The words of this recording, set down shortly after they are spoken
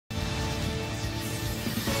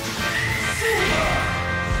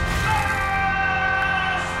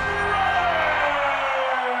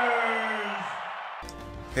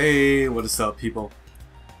Hey, what is up, people?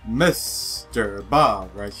 Mr. Bob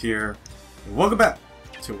right here, and welcome back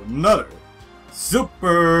to another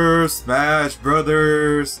Super Smash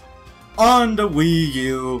Brothers on the Wii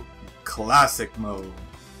U Classic Mode.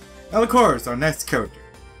 And of course, our next character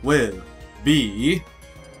will be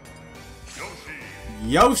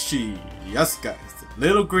Yoshi. Yes, guys, the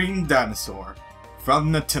little green dinosaur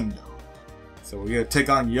from Nintendo. So we're gonna take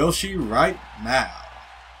on Yoshi right now.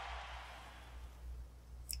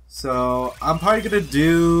 So I'm probably gonna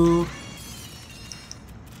do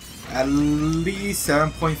at least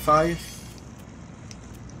 7.5.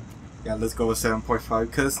 Yeah, let's go with 7.5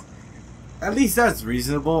 because at least that's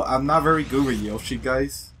reasonable. I'm not very good with Yoshi,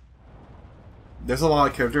 guys. There's a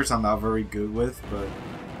lot of characters I'm not very good with, but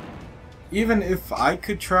even if I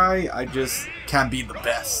could try, I just can't be the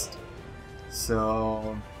best.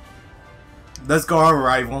 So let's go our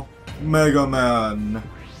rival, Mega Man.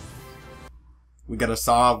 We gotta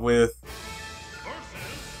solve with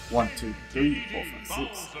 1, 2, 3, 4,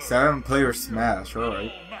 5, 6, 7 player Smash.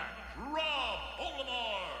 Alright.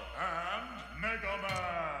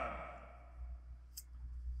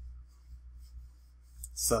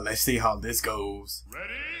 So let's see how this goes.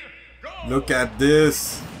 Look at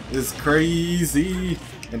this. It's crazy.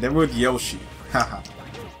 And then with Yoshi. Haha.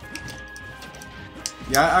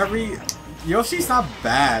 Yeah, Yoshi's not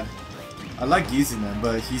bad. I like using him,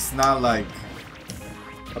 but he's not like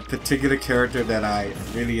a particular character that I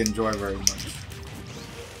really enjoy very much.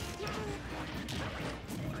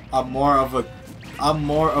 I'm more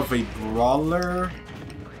of a brawler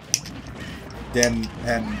than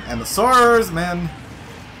and a swordsman,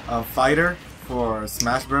 fighter for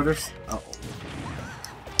Smash Brothers.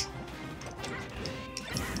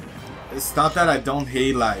 It's not that I don't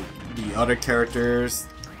hate like the other characters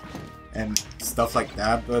and stuff like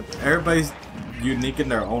that, but everybody's unique in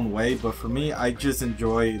their own way. But for me, I just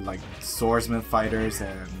enjoy like swordsman fighters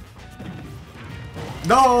and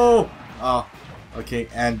okay,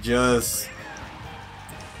 and just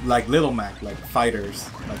like Little Mac, like fighters,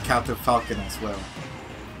 like Captain Falcon as well.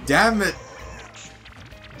 Damn it!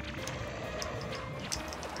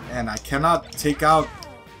 And I cannot take out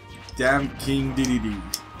damn King DDD.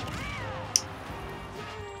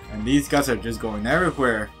 And these guys are just going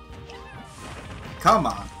everywhere. Come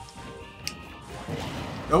on.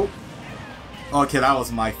 Oh. Okay, that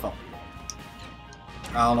was my fault.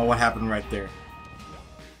 I don't know what happened right there.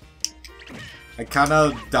 I kind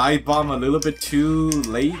of dive bomb a little bit too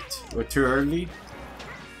late or too early.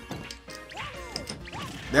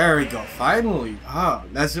 There we go. Finally. Ah,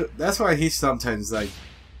 that's why I hate sometimes like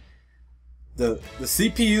the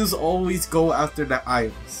CPUs always go after the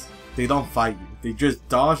items. They don't fight you. They just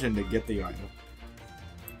dodge and they get the item.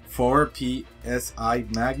 4 PSI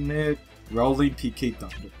magnet, rolling PK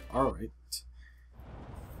thunder. Alright.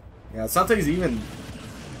 Yeah, sometimes even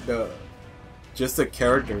just the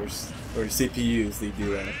characters or CPUs, they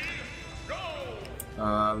do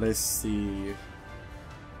that. Let's see.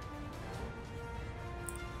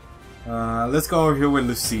 Let's go over here with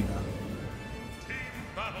Lucina.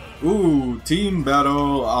 Ooh, team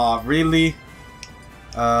battle. Really?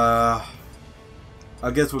 I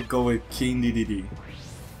guess we'll go with King DDD.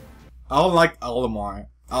 I don't like Olimar.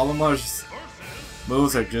 Olimar's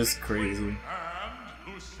moves are just crazy.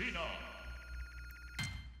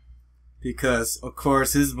 Because, of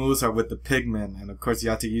course, his moves are with the pigmen, and of course you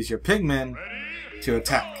have to use your pigmen to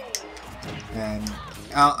attack. And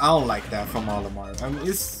I don't like that from Olimar. I mean,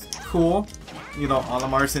 it's cool, you know,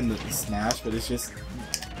 Olimar's in the Smash, but it's just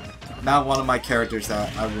not one of my characters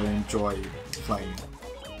that I really enjoy playing.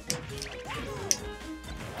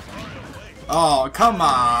 Oh, come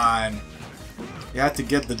on! You have to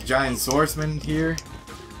get the giant swordsman here,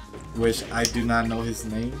 which I do not know his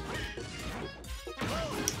name.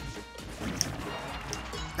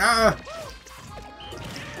 Ah!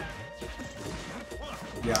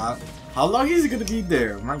 Yeah, how long is he gonna be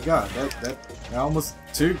there? My god, that almost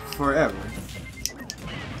took forever.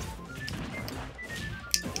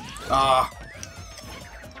 Ah!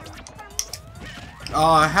 Oh,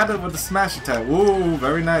 I had it with the smash attack. Ooh,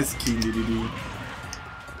 very nice, King DDD.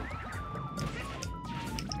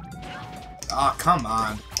 Ah, come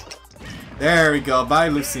on. There we go. Bye,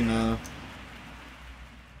 Lucina.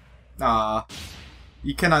 Ah,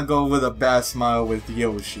 you cannot go with a bad smile with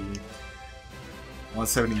Yoshi.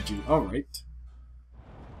 170G. Alright.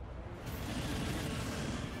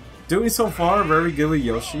 Doing so far very good with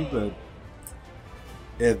Yoshi, but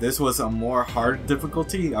if this was a more hard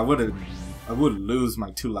difficulty, I would lose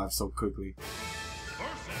my 2 lives so quickly.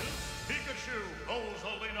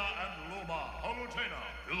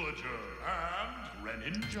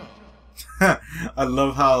 I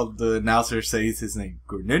love how the announcer says his name,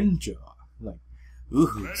 Greninja. Like,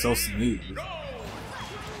 ooh, so smooth.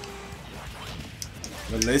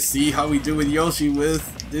 But let's see how we do with Yoshi with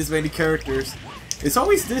this many characters. It's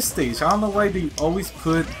always this stage. I don't know why they always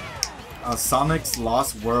put Sonic's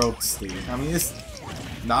Lost World stage. I mean, it's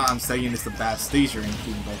not I'm saying it's a bad stage or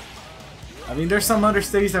anything, but I mean, there's some other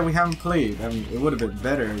stage that we haven't played. I mean, it would have been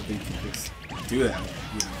better if they could just do that,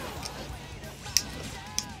 you know.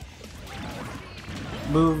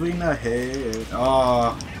 Moving ahead.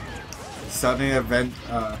 Oh, Sonic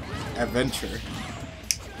Adventure.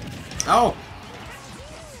 Oh!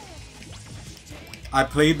 I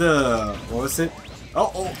played the... what was it?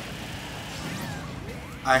 Oh!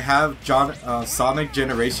 I have Sonic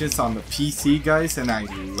Generations on the PC, guys, and I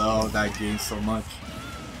love that game so much.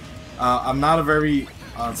 I'm not a very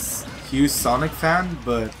huge Sonic fan,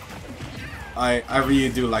 but I really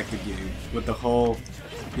do like the game. With the whole...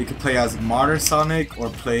 you can play as modern Sonic or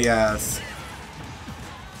play as...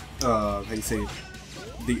 how you say...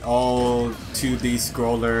 the old 2D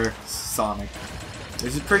scroller Sonic.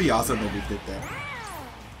 Which is pretty awesome that they did that.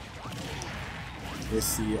 Let's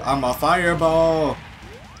see. I'm a fireball!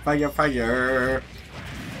 Fire, fire!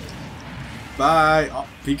 Bye! Oh,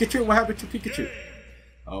 Pikachu? What happened to Pikachu?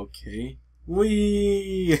 Okay.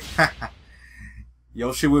 Whee!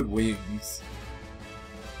 Yoshi with wings.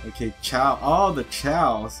 Okay, Chow. Oh, the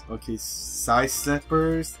Chows. Okay, Side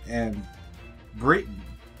Steppers and Brayton.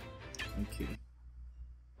 Okay.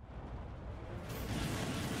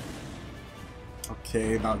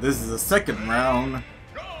 Okay, now this is the second round.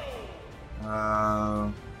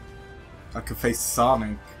 I could face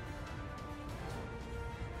Sonic.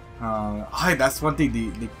 That's one thing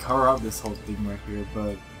they cover up this whole thing right here,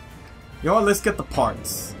 but you know what, let's get the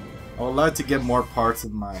parts. I would like to get more parts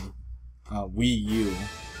in my Wii U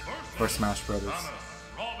for Smash Brothers.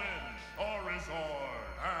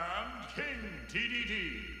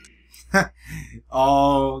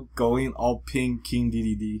 All going all pink King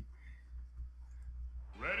DDD.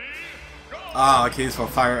 Ah, okay, it's for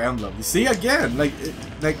Fire Emblem. You see, again, like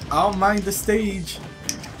I don't mind the stage.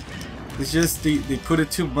 It's just they put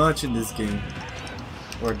it too much in this game,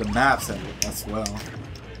 or the maps as well.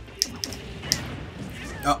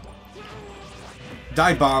 Oh,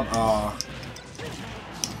 dive bomb. Oh,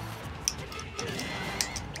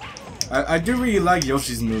 I do really like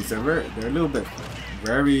Yoshi's moves. They're a little bit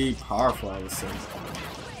very powerful, I would say.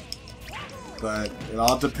 But it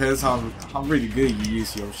all depends how really good you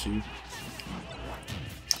use Yoshi.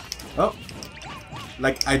 Oh,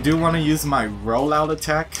 like I do want to use my rollout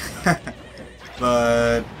attack,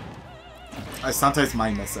 but I sometimes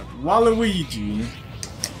might mess up. Waluigi.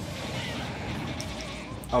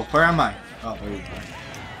 Oh, where am I? Oh, there you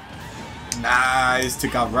go. Nice,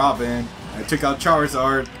 took out Robin. I took out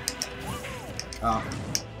Charizard. Oh.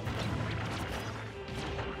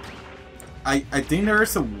 I think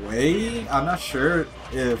there's a way. I'm not sure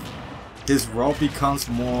if his roll becomes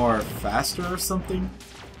more faster or something.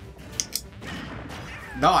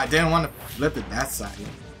 No, I didn't want to flip it that side.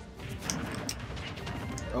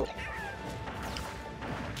 Oh.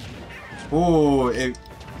 Oh, if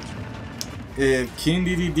King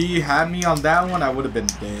DDD had me on that one, I would have been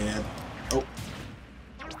dead. Oh.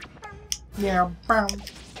 Yeah, bow.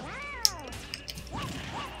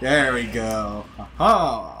 There we go.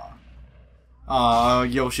 Haha. Aw,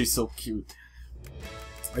 Yoshi's so cute.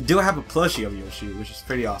 I do have a plushie of Yoshi, which is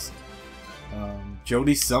pretty awesome.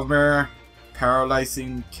 Jody Summer.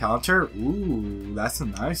 Paralyzing counter. Ooh, that's a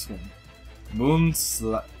nice one. Moon's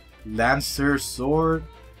Lancer Sword.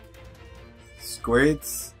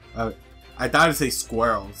 Squids. I thought it'd say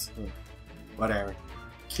squirrels. But whatever.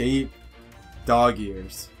 Cape. Dog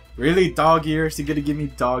ears. Really, dog ears? You're gonna give me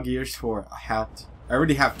dog ears for a hat? I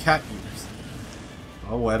already have cat ears.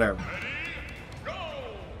 Oh, whatever.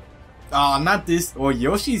 Oh, not this. Or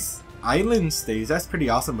Yoshi's Island stage. That's pretty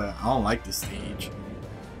awesome, but I don't like this stage.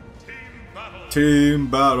 Team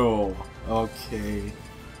battle. Okay.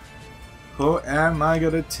 Who am I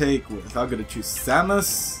gonna take with? I'm gonna choose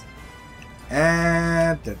Samus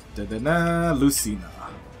and Lucina.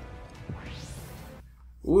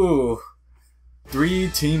 Ooh. 3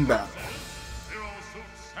 team battle.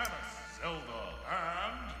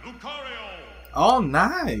 Oh,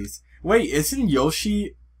 nice. Wait, isn't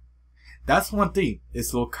Yoshi? That's one thing.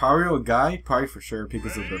 Is Lucario a guy? Probably for sure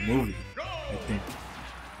because of the movie, I think.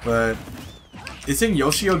 But isn't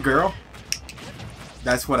Yoshi a girl?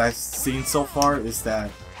 That's what I've seen so far, is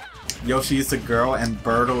that Yoshi is a girl and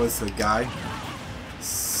Birdo is a guy.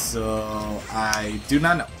 So I do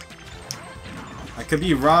not know. I could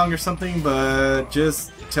be wrong or something, but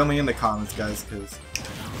just tell me in the comments, guys, because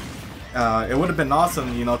It would have been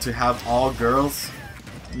awesome, you know, to have all girls,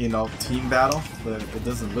 you know, team battle, but it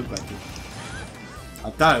doesn't look like it. I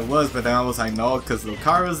thought it was, but then I was like, no, because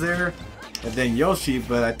Lucario's there, and then Yoshi,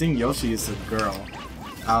 but I think Yoshi is a girl.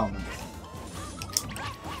 I don't know.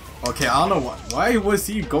 Okay, I don't know why was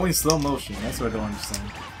he going slow motion? That's what I don't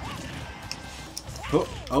understand.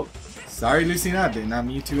 Oh, sorry, Lucina, did not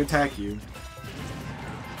mean to attack you.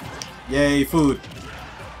 Yay, food.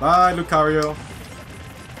 Bye, Lucario.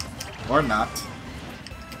 Or not.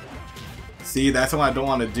 See, that's what I don't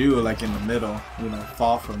want to do, like in the middle, you know,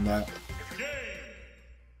 fall from that.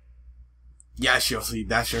 Yes, Yoshi,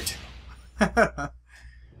 that's your turn.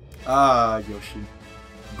 Yoshi.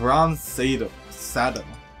 Bronze Saddle.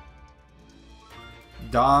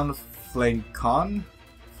 Don Flamacon?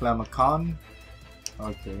 Flamacon?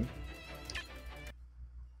 Okay.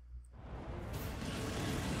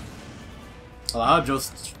 A lot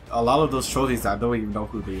of those trophies, I don't even know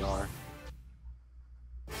who they are.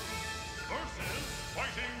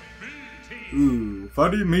 Ooh,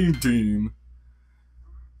 fighting main team.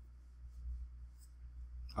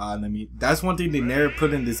 That's one thing they never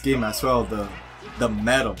put in this game as well, the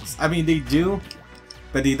medals. I mean, they do,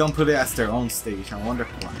 but they don't put it as their own stage. I wonder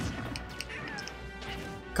why.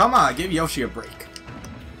 Come on, give Yoshi a break.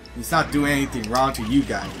 He's not doing anything wrong to you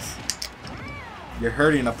guys. You're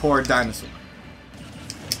hurting a poor dinosaur.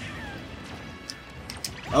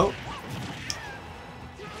 Oh.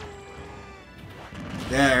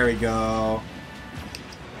 There we go.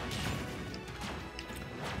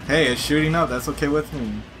 Hey, it's shooting up. That's okay with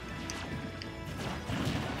me.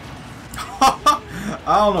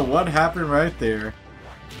 I don't know what happened right there.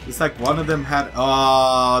 It's like one of them had...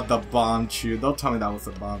 Oh, the bomb chew. Don't tell me that was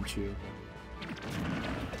a bomb chew.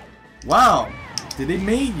 Wow. Did they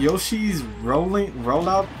make Yoshi's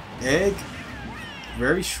rollout egg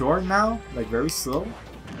very short now? Like very slow?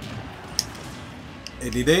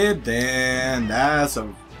 If they did, then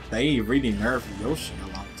they really nerfed Yoshi a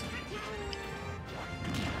lot.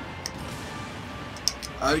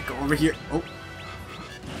 I'll go over here. Oh.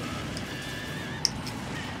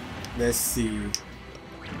 Let's see.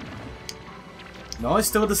 No, it's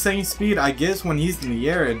still the same speed. I guess when he's in the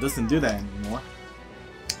air, it doesn't do that anymore.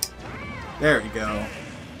 There we go.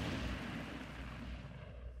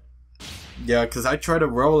 Yeah, because I tried to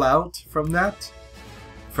roll out from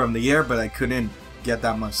the air, but I couldn't get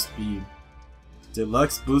that much speed.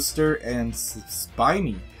 Deluxe booster and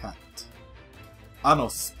spiny hat. Oh no,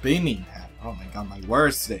 spinning hat. Oh my god, my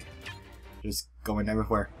words today. Just going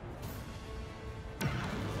everywhere.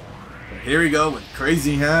 But here we go with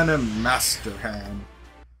Crazy Hand and Master Hand.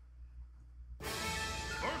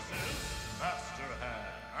 Master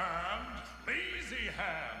Hand and Lazy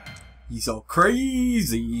Hand. He's so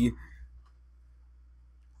crazy.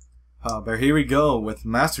 But here we go with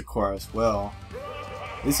Master Core as well.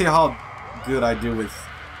 Let's see how good I do with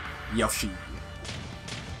Yoshi.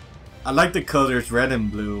 I like the colors red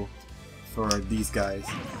and blue for these guys.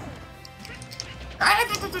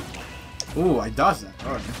 Ooh, I dodged that.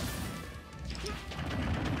 Alright.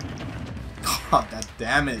 God, that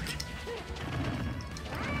damage.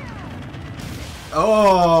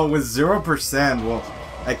 Oh, with 0%. Well,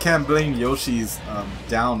 I can't blame Yoshi's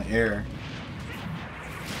down air.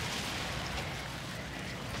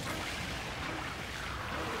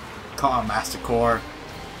 Come on, Master Core.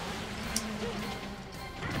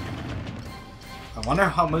 I wonder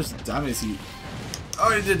how much damage he... Oh,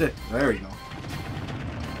 he did it. There we go.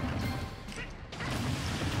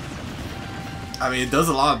 I mean, it does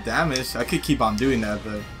a lot of damage. I could keep on doing that,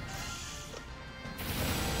 but...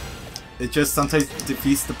 it just sometimes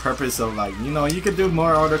defeats the purpose of, like, you know, you could do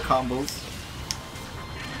more other combos.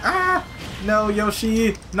 Ah! No,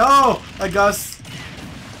 Yoshi! No! I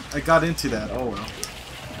got into that. Oh, well.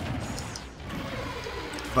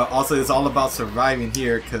 But also, it's all about surviving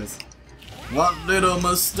here, because one little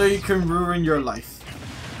mistake can ruin your life.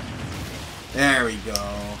 There we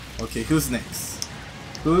go. Okay, who's next?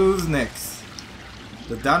 Who's next?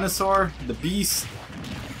 The dinosaur? The beast?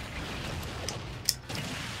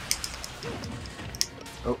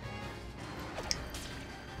 Oh.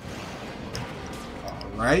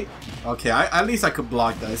 Alright. Okay, at least I could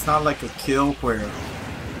block that. It's not like a kill where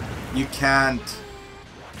you can't...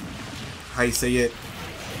 how you say it?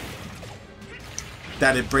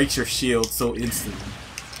 That it breaks your shield so instantly.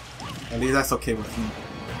 At least that's okay with me.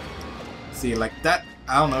 See, like that,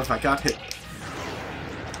 I don't know if I got hit.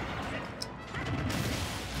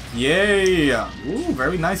 Yeah! Ooh,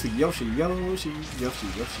 very nice with Yoshi. Yoshi.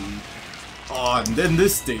 Oh, and then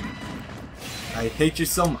this thing. I hate you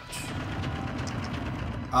so much.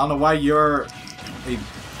 I don't know why you're a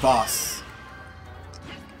boss.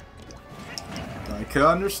 I can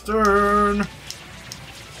understand.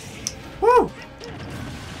 Woo!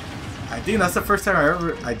 I think that's the first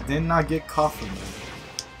time I did not get caught from that.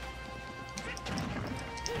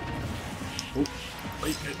 Oh,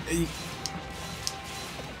 wait, hey.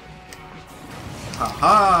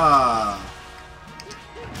 Haha!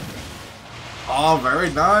 Oh,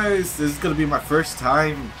 very nice! This is gonna be my first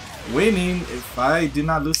time winning if I do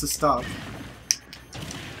not lose the stock.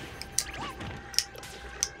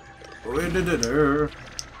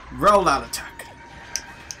 Roll out attack.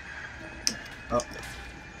 Oh.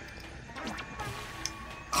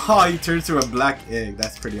 Oh, he turns to a black egg.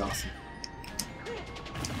 That's pretty awesome.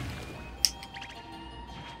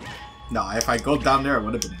 No, if I go down there, I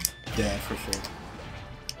would have been dead for sure.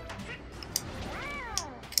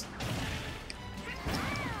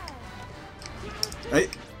 Hey,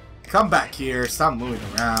 come back here. Stop moving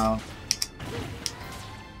around.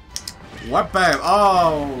 What bam?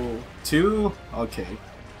 Oh, 2? Okay.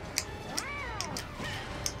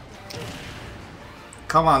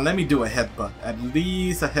 Come on, let me do a headbutt. At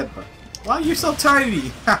least a headbutt. Wow, you're so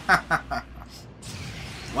tiny!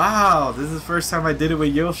 Wow, this is the first time I did it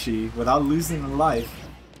with Yoshi without losing a life.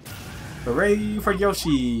 Hooray for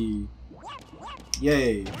Yoshi!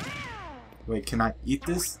 Yay. Wait, can I eat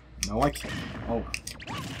this? No, I can't. Oh.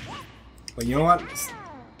 But you know what?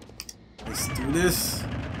 Let's do this.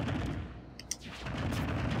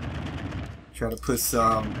 Try to put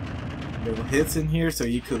some little hits in here so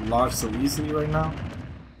you could launch so easily right now.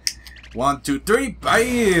 1, 2, 3,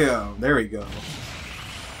 bam! There we go.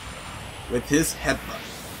 With his headbutt.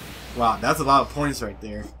 Wow, that's a lot of points right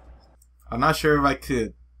there. I'm not sure if I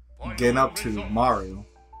could get up to Mario.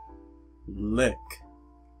 Lick.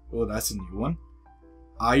 Oh, that's a new one.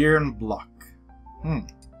 Iron block.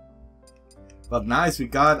 But nice, we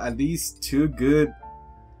got at least 2 good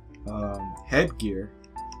headgear.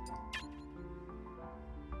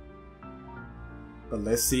 But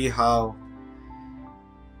let's see how,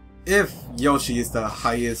 if Yoshi is the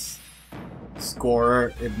highest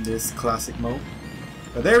scorer in this classic mode.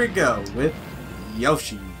 But there we go with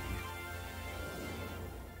Yoshi.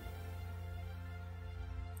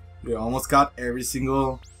 We almost got every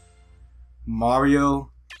single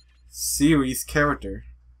Mario series character.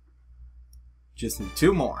 Just need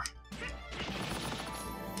 2 more.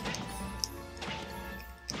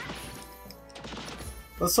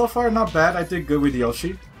 But so far, not bad. I did good with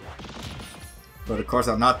Yoshi. But of course,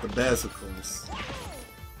 I'm not the best, of course.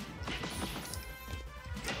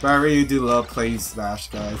 But I really do love playing Smash,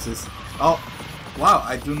 guys. Oh, wow,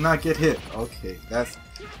 I do not get hit. Okay, that's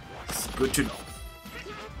good to know.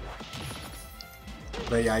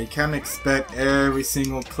 But yeah, you can't expect every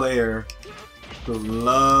single player who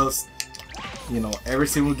loves, you know, every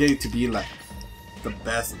single game to be like the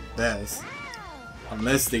best of the best.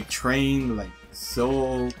 Unless they train like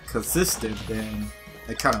so consistent, then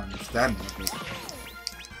I kind of understand that. But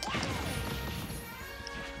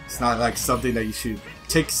it's not like something that you should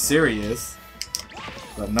take serious.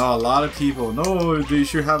 But no, a lot of people, no, they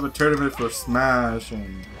should have a tournament for Smash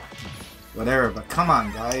and whatever. But come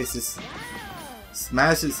on, guys,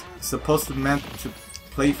 Smash is supposed to be meant to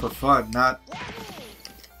play for fun, not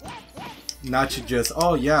to just,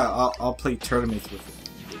 oh yeah, I'll play tournaments with it.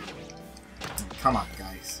 Come on,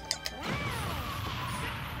 guys.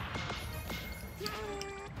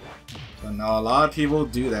 But no, a lot of people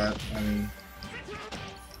do that. I mean,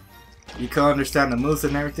 you can understand the moves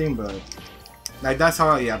and everything, but like that's how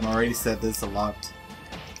I've already said this a lot.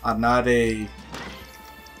 I'm not a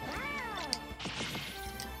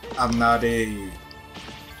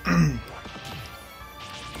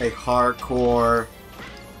a hardcore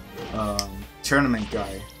tournament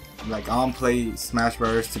guy. Like, I don't play Smash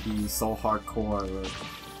Bros. To be so hardcore or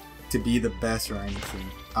to be the best or anything.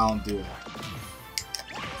 I don't do it.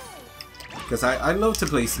 Because I love to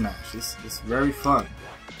play Smash. It's very fun.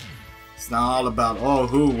 It's not all about, oh,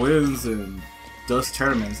 who wins and does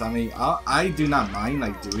tournaments. I mean, I do not mind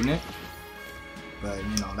like doing it. But,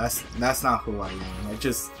 you know, that's not who I am. I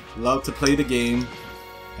just love to play the game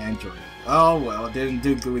and enjoy it. Oh, well, I didn't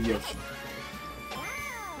do good with Yoshi.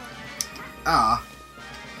 Ah.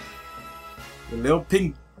 The little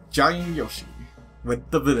pink giant Yoshi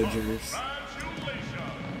with the villagers.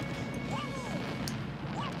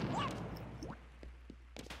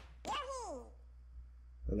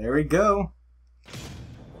 So there we go.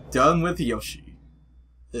 Done with Yoshi.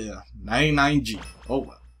 Yeah, 99G. Oh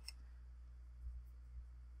well.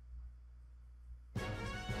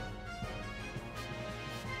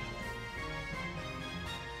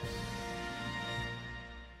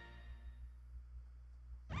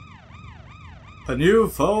 A new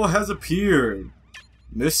foe has appeared.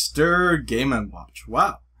 Mr. Game & Watch.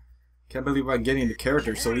 Wow. Can't believe I'm getting the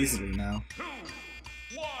character so easily now. 2,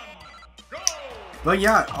 1, go! But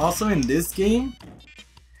yeah, also in this game,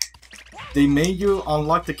 they made you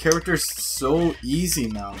unlock the characters so easy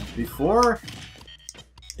now. Before,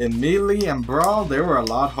 in Melee and Brawl, they were a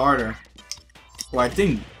lot harder. Well, I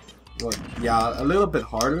think, well, yeah, a little bit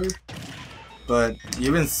harder. But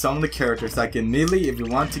even some of the characters, like in Melee, if you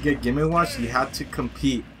want to get Game & Watch, you had to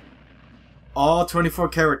compete all 24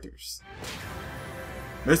 characters.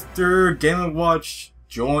 Mr. Game & Watch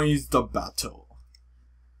joins the battle.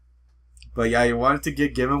 But yeah, you wanted to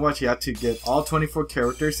get Game & Watch, you had to get all 24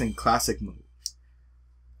 characters in Classic mode.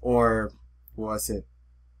 Or, what was it?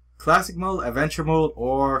 Classic mode, Adventure mode,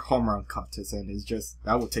 or Home Run Contest. And it's just,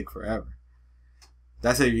 that would take forever.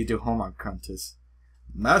 That's how you do Home Run Contest.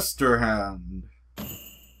 Master Hand.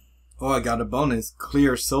 Oh, I got a bonus.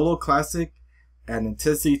 Clear Solo Classic and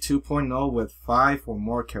Intensity 2.0 with 5 or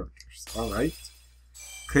more characters. Alright.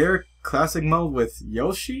 Clear Classic mode with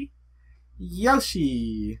Yoshi?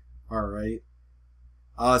 Yoshi! Alright.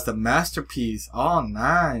 Oh, it's the Masterpiece. Oh,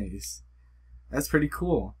 nice. That's pretty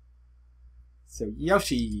cool. So,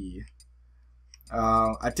 Yoshi.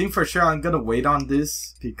 I think for sure I'm gonna wait on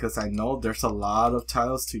this because I know there's a lot of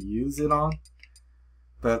titles to use it on.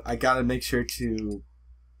 But I gotta make sure to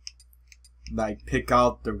like pick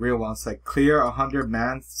out the real ones. Like clear 100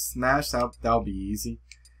 man smash, that'll be easy.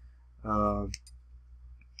 I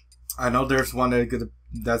know there's one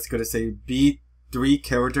that's gonna say beat 3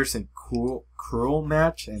 characters in cruel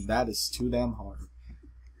match, and that is too damn hard.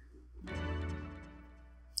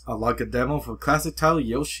 Unlock a demo for classic title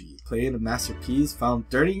Yoshi. Playing the Masterpiece. Found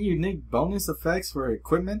 30 unique bonus effects for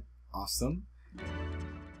equipment. Awesome.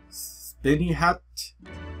 Spinny hat.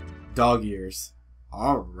 Dog ears.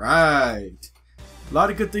 Alright. A lot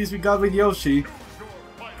of good things we got with Yoshi.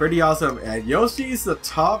 Pretty awesome. And Yoshi is the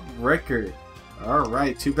top record.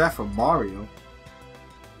 Alright. Too bad for Mario.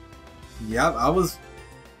 Yep, I was...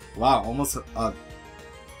 Wow, almost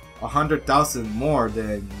 100,000 more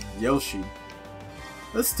than Yoshi.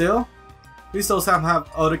 But still, we still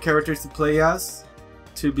have other characters to play as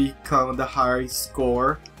to become the high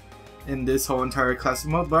score in this whole entire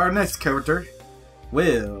classic mode. But our next character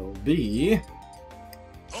will be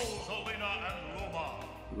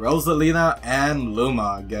Rosalina and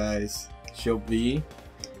Luma, guys. She'll be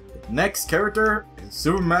the next character in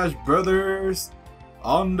Super Smash Bros.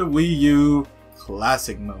 On the Wii U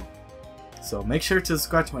classic mode. So make sure to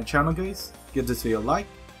subscribe to my channel, guys. Give this video a like.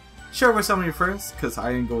 Share with some of your friends, because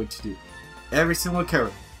I am going to do every single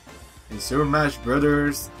character in Super Smash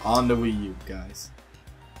Bros. On the Wii U, guys.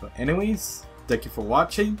 But anyways, thank you for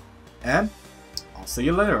watching, and I'll see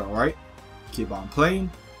you later, alright? Keep on playing,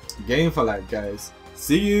 game for life, guys.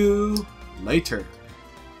 See you later.